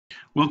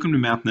Welcome to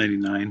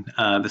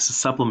m99. This is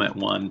supplement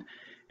one,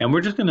 and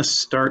we're just going to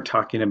start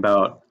talking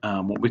about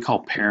what we call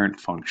parent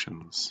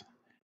functions.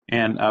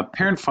 And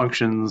parent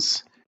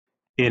functions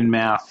in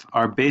math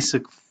are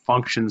basic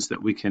functions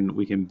that we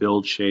can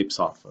build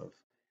shapes off of.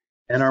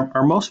 And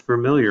our most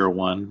familiar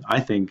one, I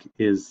think,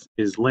 is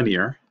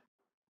linear,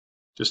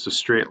 just a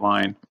straight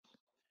line,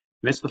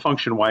 and it's the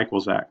function y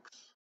equals x.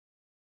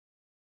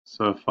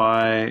 So if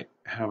I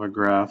have a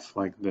graph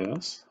like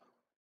this,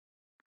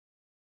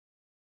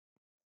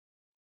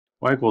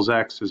 y equals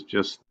x is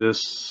just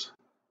this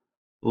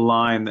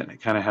line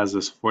that kind of has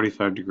this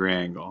 45-degree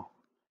angle.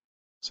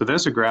 So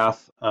there's a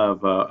graph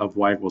of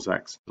y equals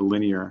x, the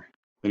linear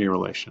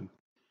relation.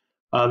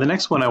 The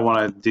next one I want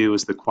to do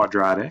is the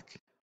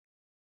quadratic.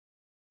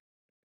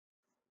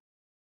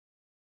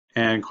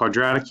 And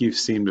quadratic you've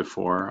seen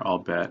before, I'll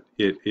bet.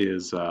 It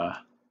is those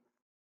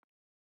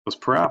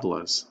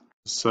parabolas.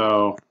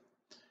 So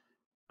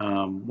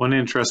one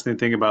interesting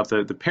thing about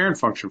the parent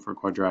function for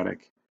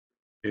quadratic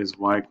is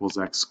y equals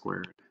x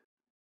squared.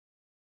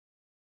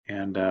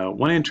 And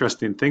one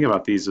interesting thing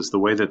about these is the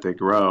way that they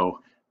grow.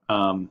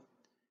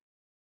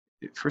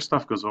 It first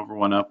off goes over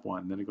 1, up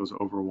 1, then it goes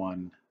over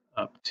 1,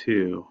 up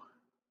 2,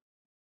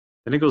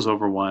 then it goes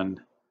over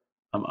 1,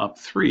 up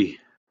 3.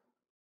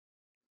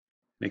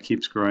 And it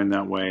keeps growing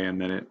that way,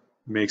 and then it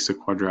makes a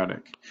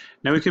quadratic.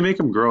 Now we can make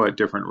them grow at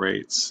different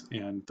rates,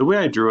 and the way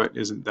I drew it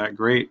isn't that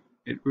great.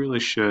 It really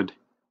should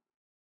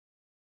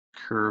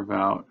curve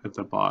out at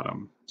the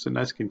bottom. It's a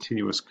nice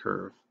continuous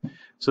curve.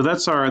 So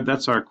that's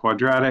our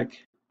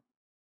quadratic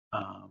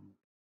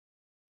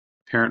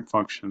parent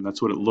function.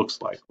 That's what it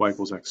looks like, y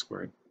equals x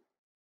squared.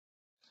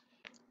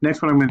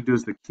 Next one I'm going to do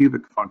is the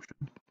cubic function.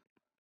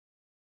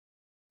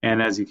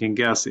 And as you can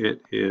guess,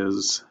 it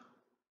is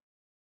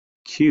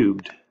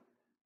cubed.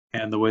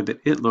 And the way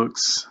that it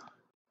looks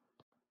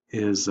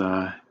is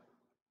like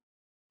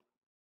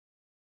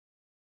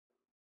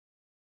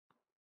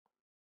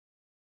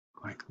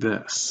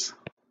this.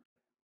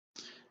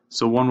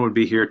 So 1 would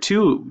be here.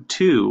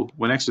 2,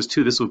 when x is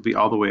 2, this would be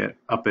all the way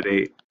up at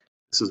 8.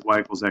 This is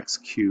y equals x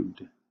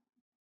cubed.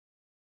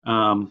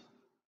 Let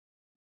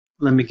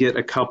me get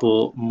a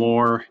couple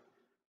more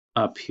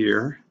up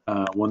here.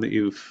 One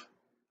that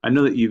I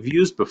know that you've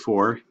used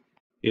before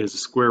is a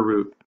square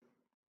root.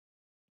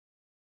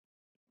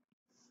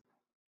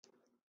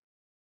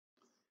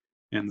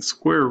 And the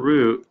square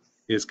root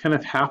is kind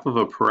of half of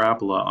a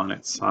parabola on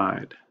its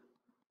side.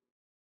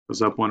 It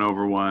goes up 1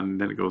 over 1,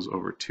 then it goes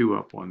over 2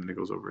 up 1, then it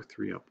goes over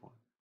 3 up 1.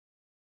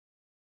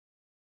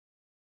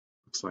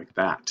 Looks like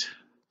that.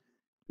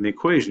 And the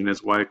equation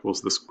is y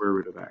equals the square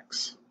root of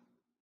x.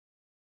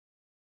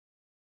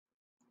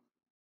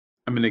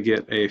 I'm going to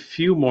get a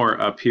few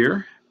more up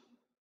here.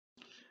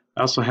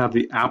 I also have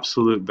the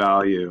absolute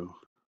value.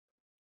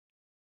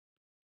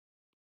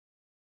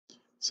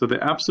 So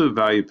the absolute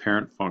value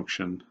parent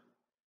function,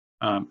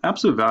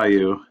 absolute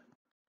value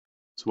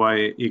is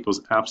y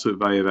equals absolute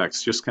value of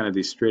x, just kind of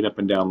these straight up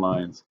and down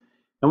lines.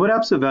 And what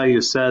absolute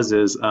value says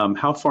is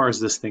how far is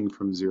this thing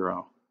from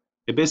 0?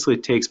 It basically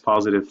takes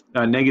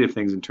negative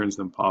things and turns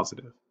them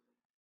positive.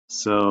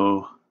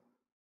 So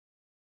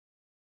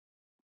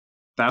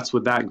that's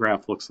what that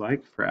graph looks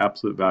like for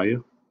absolute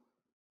value.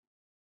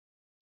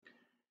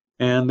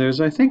 And there's,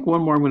 I think,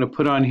 one more I'm going to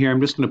put on here.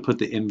 I'm just going to put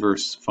the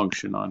inverse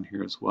function on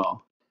here as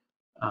well.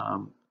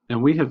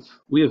 And we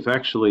have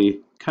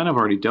actually kind of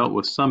already dealt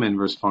with some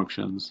inverse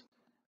functions,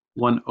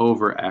 1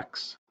 over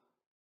x.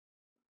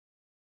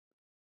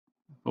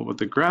 But what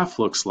the graph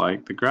looks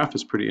like, the graph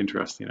is pretty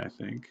interesting, I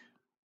think.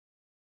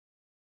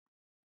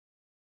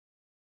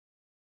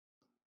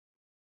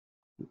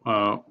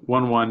 -1,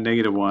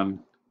 -1,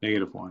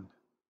 -1.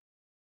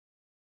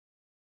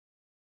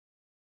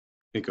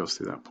 It goes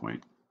through that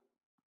point.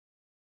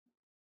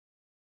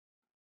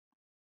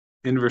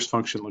 Inverse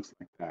function looks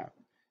like that.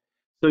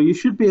 So you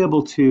should be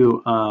able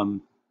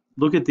to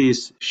look at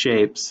these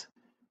shapes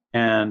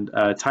and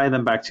tie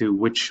them back to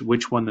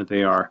which one that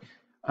they are.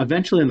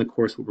 Eventually in the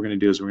course, what we're going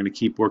to do is we're going to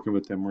keep working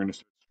with them. We're going to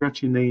start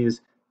stretching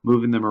these,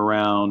 moving them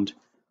around,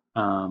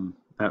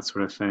 that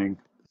sort of thing.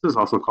 This is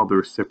also called the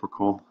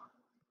reciprocal.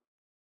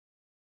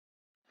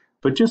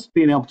 But just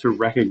being able to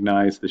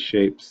recognize the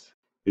shapes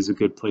is a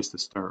good place to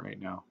start right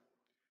now.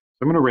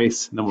 So I'm going to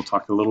erase, and then we'll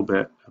talk a little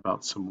bit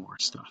about some more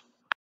stuff.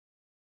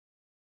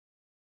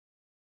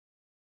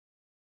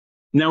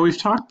 Now, we've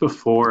talked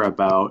before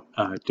about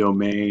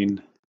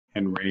domain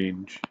and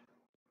range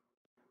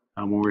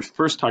when we were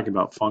first talking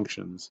about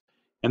functions.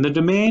 And the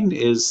domain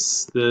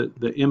is the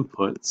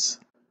inputs.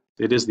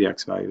 It is the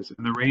x values,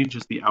 and the range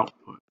is the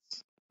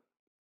outputs.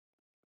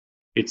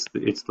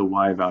 It's the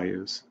y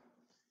values.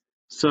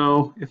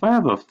 So if I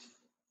have a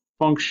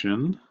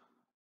function,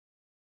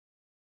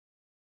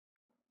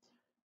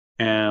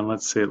 and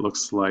let's say it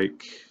looks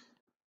like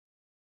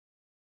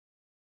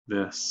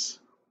this.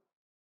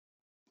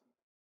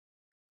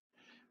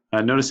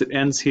 Notice it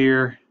ends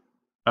here.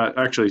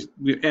 Actually,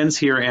 it ends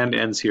here and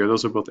ends here.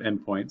 Those are both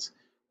endpoints.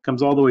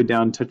 Comes all the way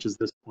down, touches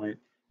this point.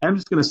 I'm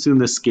just going to assume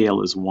the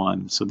scale is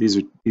 1. So these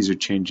are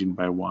changing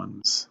by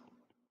 1s.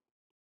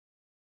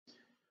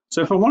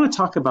 So if I want to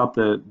talk about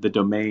the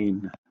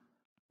domain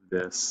of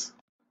this,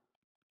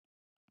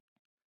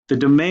 the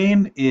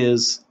domain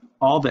is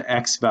all the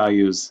x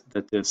values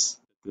that this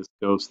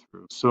goes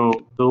through.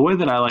 So the way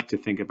that I like to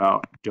think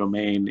about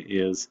domain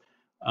is,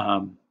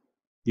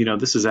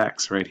 this is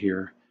x right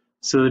here.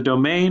 So the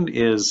domain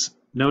is,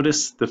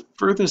 notice the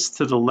furthest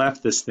to the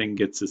left this thing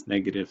gets is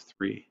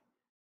 -3.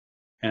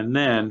 And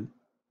then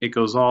it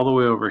goes all the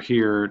way over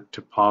here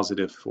to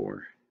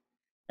 +4.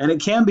 And it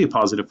can be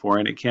 +4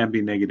 and it can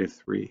be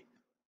 -3.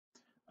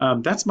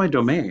 That's my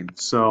domain.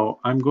 So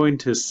I'm going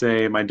to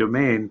say my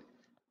domain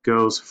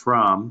goes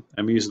from,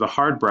 I'm going to use the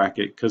hard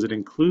bracket because it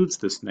includes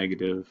this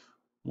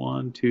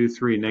 -1, 2,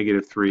 3,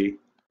 -3,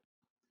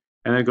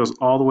 and then it goes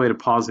all the way to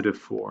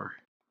 +4.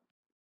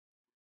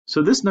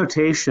 So this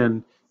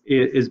notation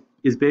is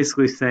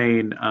basically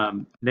saying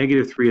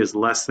 -3 is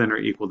less than or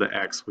equal to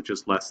x, which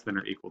is less than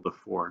or equal to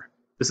 4.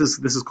 This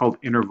is called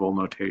interval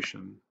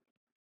notation.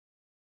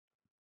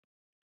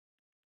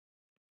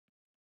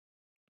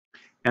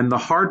 And the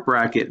hard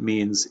bracket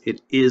means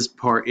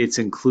it's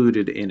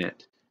included in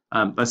it.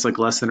 That's like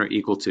less than or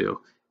equal to.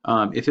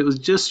 If it was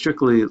just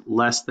strictly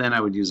less than,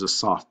 I would use a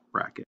soft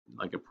bracket,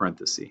 like a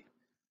parenthesis.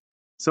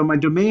 So my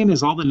domain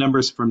is all the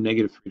numbers from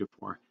 -3 to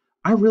 4.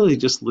 I really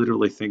just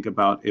literally think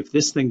about if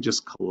this thing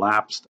just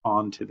collapsed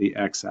onto the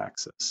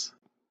x-axis,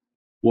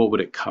 what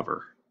would it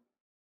cover?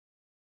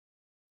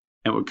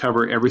 It would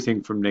cover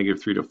everything from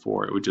 -3 to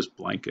 4. It would just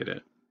blanket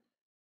it.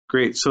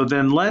 Great. So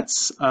then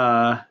let's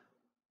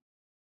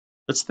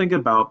think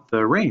about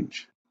the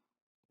range.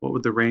 What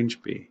would the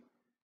range be?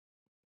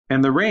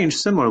 And the range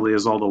similarly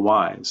is all the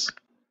y's.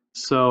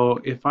 So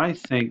if I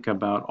think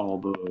about all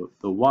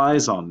the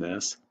y's on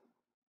this,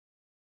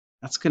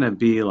 that's going to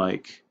be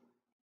like,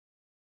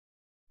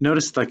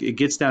 notice like it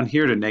gets down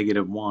here to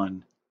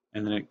 -1,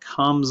 and then it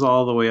comes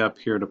all the way up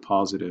here to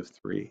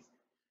 +3.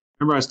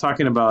 Remember I was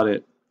talking about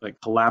it like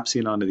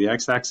collapsing onto the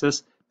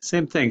x-axis?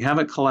 Same thing, have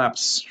it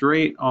collapse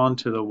straight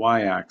onto the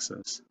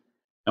y-axis.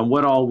 And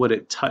what all would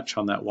it touch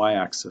on that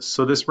y-axis?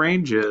 So this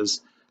range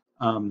is,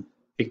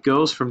 it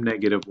goes from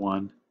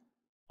 -1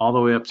 all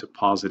the way up to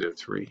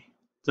 +3.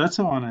 So that's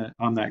how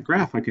on that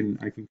graph I can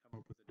come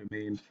up with a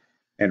domain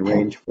and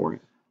range for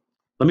it.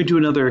 Let me do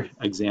another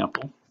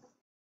example.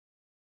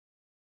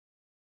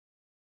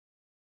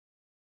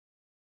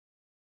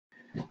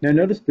 Now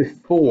notice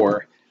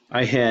before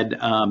I had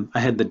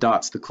the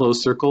dots, the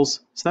closed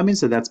circles. So that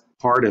means that that's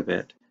part of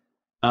it.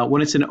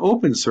 When it's an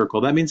open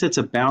circle, that means it's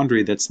a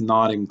boundary that's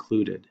not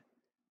included.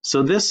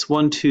 So this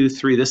 1, 2,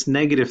 3, this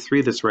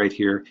 -3 that's right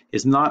here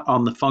is not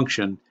on the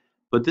function,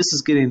 but this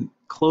is getting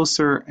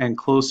closer and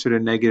closer to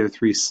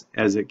 -3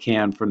 as it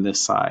can from this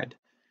side.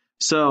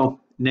 So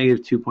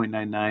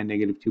 -2.99,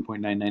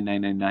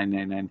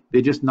 -2.9999999,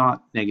 they're just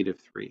not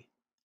 -3.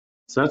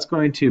 So that's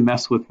going to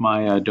mess with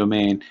my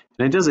domain.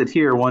 And it does it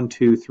here, 1,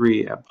 2,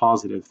 3 at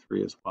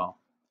 +3 as well.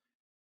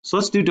 So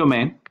let's do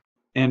domain.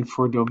 And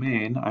for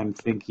domain, I'm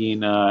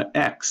thinking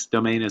x.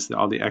 Domain is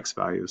all the x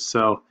values.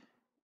 So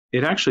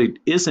it actually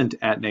isn't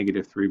at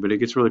 -3, but it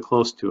gets really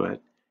close to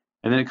it.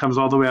 And then it comes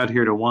all the way out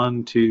here to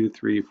 1, 2,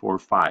 3, 4,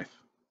 5.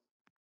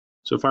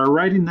 So if I were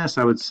writing this,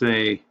 I would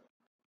say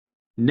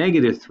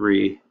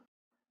 -3,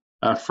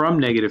 from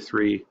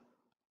 -3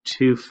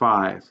 to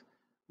 5,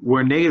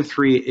 where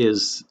 -3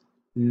 is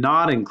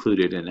not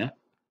included in it,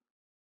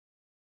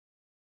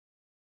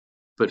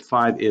 but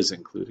 5 is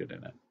included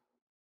in it.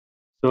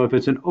 So if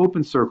it's an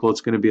open circle,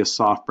 it's going to be a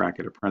soft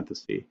bracket, a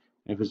parenthesis.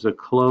 And if it's a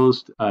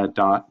closed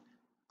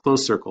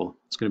closed circle,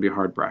 it's going to be a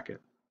hard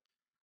bracket.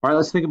 All right,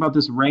 let's think about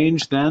this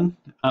range then.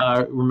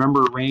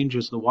 Remember, range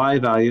is the y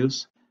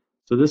values.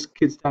 So this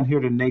gets down here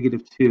to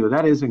 -2.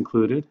 That is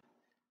included.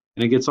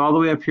 And it gets all the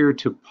way up here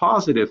to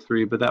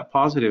 +3, but that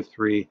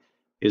 +3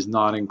 is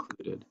not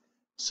included.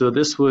 So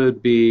this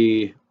would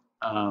be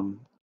from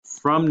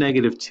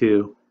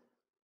 -2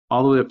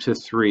 all the way up to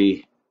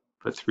 3,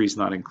 but 3 is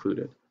not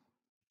included.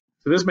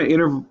 So this is my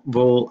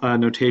interval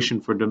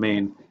notation for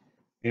domain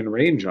and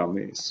range on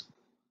these.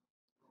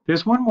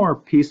 There's one more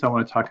piece I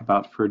want to talk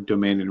about for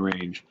domain and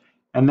range,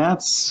 and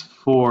that's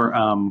for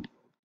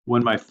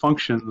when my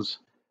functions,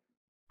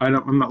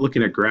 I'm not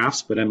looking at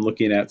graphs, but I'm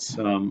looking at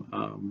some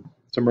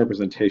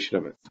representation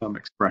of it, some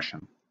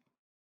expression.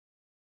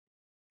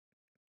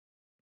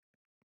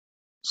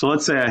 So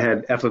let's say I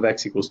had f of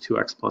x equals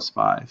 2x plus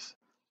 5.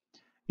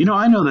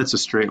 I know that's a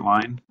straight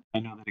line. I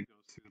know that it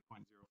goes through the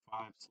point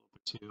 0.05, slope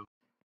of 2,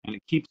 and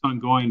it keeps on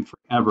going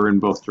forever in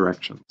both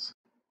directions.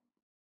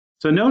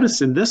 So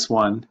notice in this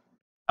one,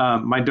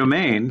 my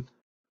domain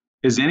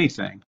is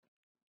anything.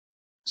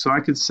 So I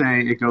could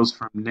say it goes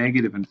from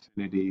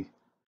 -infinity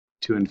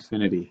to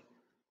infinity.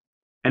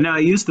 And now I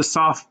use the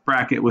soft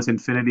bracket with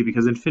infinity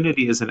because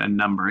infinity isn't a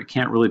number. It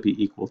can't really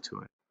be equal to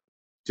it,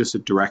 just a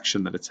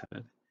direction that it's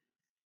headed.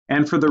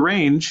 And for the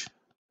range,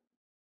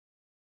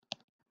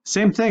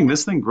 same thing.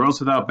 This thing grows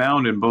without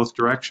bound in both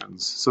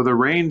directions. So the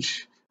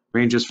range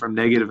ranges from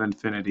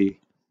 -infinity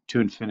to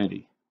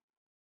infinity.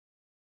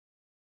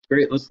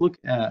 Great. Let's look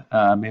at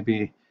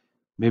maybe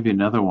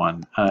another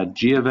one.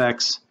 G of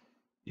x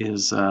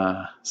is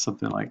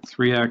something like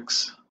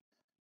 3x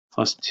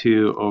plus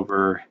 2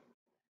 over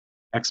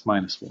x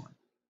minus 1.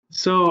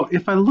 So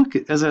if I look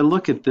at, as I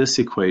look at this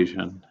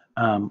equation,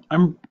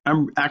 I'm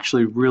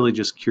actually really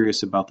just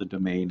curious about the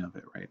domain of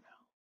it right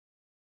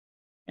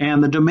now.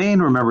 And the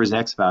domain, remember, is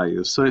x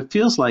values. So it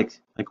feels like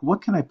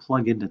what can I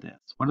plug into this?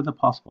 What are the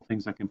possible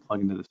things I can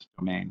plug into this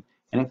domain?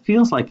 And it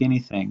feels like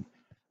anything.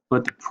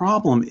 But the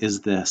problem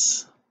is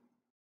this.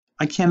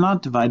 I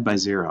cannot divide by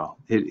 0.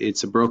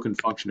 It's a broken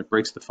function. It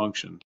breaks the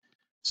function.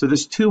 So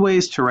there's two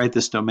ways to write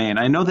this domain.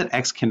 I know that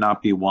x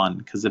cannot be 1,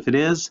 because if it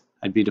is,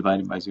 I'd be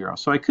divided by 0.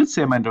 So I could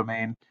say my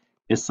domain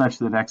is such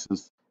that x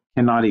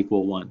cannot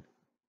equal 1.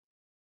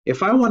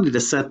 If I wanted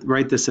to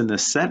write this in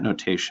this set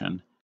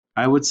notation,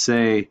 I would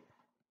say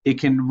it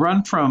can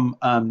run from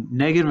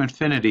negative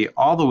infinity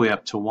all the way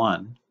up to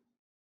 1,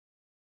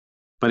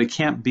 but it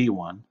can't be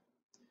 1.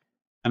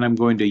 And I'm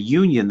going to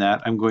union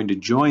that, I'm going to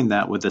join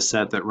that with a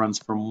set that runs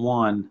from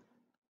 1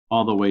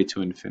 all the way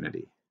to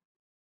infinity.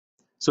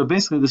 So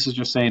basically this is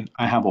just saying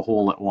I have a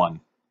hole at 1.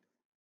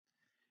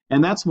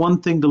 And that's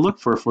one thing to look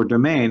for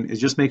domain, is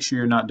just make sure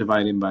you're not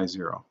dividing by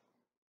 0.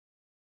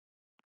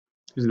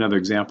 Here's another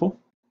example.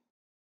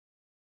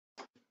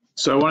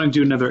 So I want to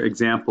do another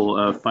example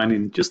of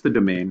finding just the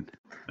domain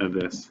of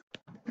this.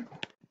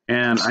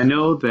 And I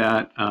know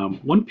that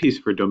one piece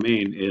for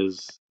domain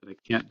is that I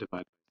can't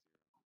divide.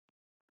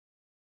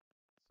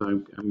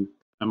 So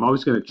I'm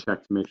always going to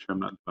check to make sure I'm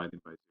not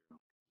dividing by 0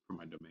 for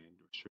my domain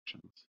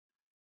restrictions.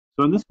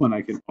 So in this one,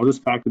 I'll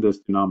just factor this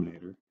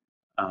denominator,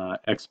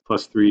 x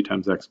plus 3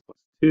 times x plus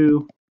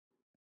 2.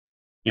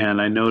 And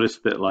I notice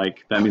that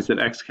that means that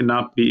x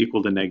cannot be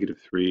equal to negative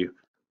 3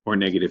 or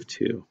negative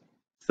 2.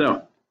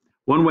 So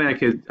one way I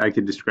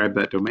could describe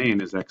that domain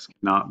is x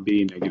cannot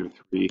be negative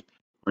 3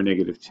 or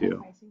negative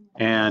 2.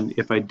 And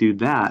if I do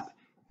that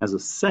as a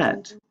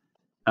set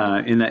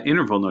in that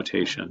interval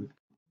notation,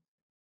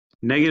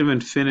 negative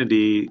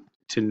infinity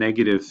to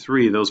negative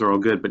 3, those are all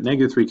good, but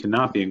negative 3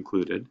 cannot be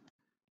included.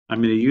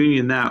 I'm going to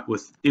union that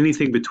with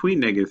anything between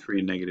negative 3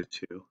 and negative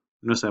 2.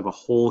 Notice I have a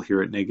hole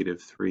here at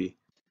negative 3.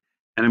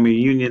 And I'm going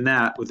to union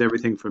that with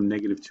everything from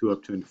negative 2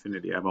 up to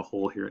infinity. I have a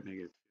hole here at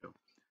negative 2.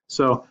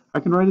 So I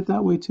can write it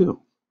that way too.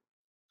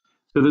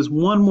 So there's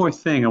one more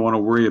thing I want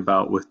to worry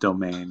about with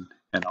domain,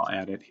 and I'll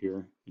add it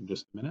here in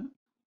just a minute.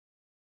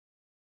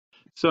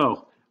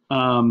 So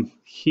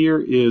here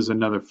is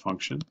another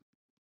function.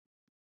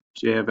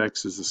 J of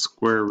x is the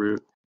square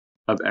root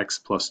of x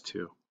plus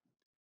 2.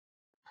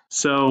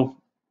 So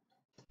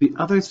the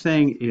other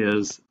thing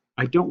is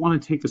I don't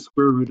want to take the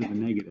square root of a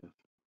negative,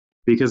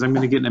 because I'm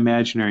going to get an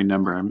imaginary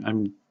number.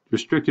 I'm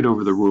restricted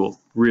over the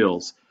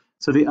reals.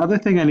 So the other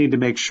thing I need to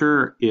make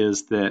sure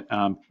is that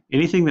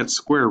anything that's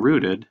square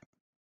rooted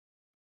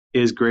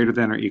is greater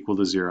than or equal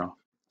to 0.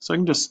 So I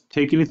can just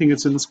take anything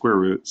that's in the square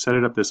root, set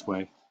it up this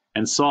way,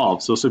 and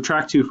solve. So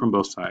subtract 2 from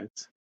both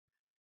sides.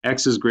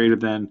 X is greater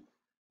than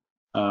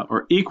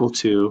or equal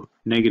to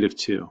negative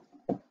 2.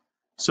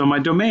 So my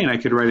domain, I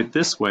could write it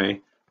this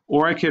way,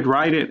 or I could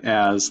write it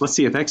as, let's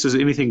see, if x is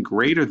anything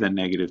greater than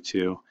negative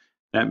 2,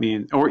 that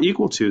means, or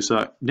equal to,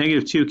 so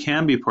negative 2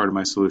 can be part of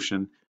my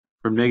solution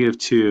from negative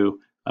 2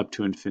 up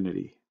to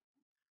infinity.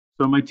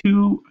 So my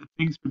two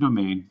things for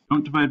domain,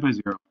 don't divide by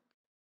 0,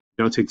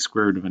 don't take the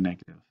square root of a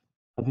negative.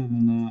 Other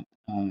than that,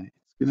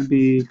 it's going to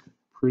be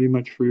pretty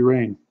much free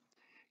reign.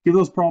 Give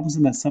those problems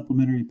in that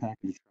supplementary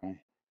package a try.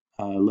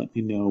 Let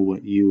me know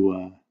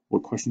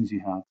what questions you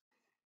have,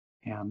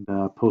 and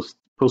post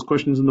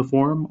questions in the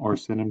forum or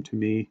send them to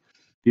me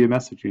via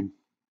messaging.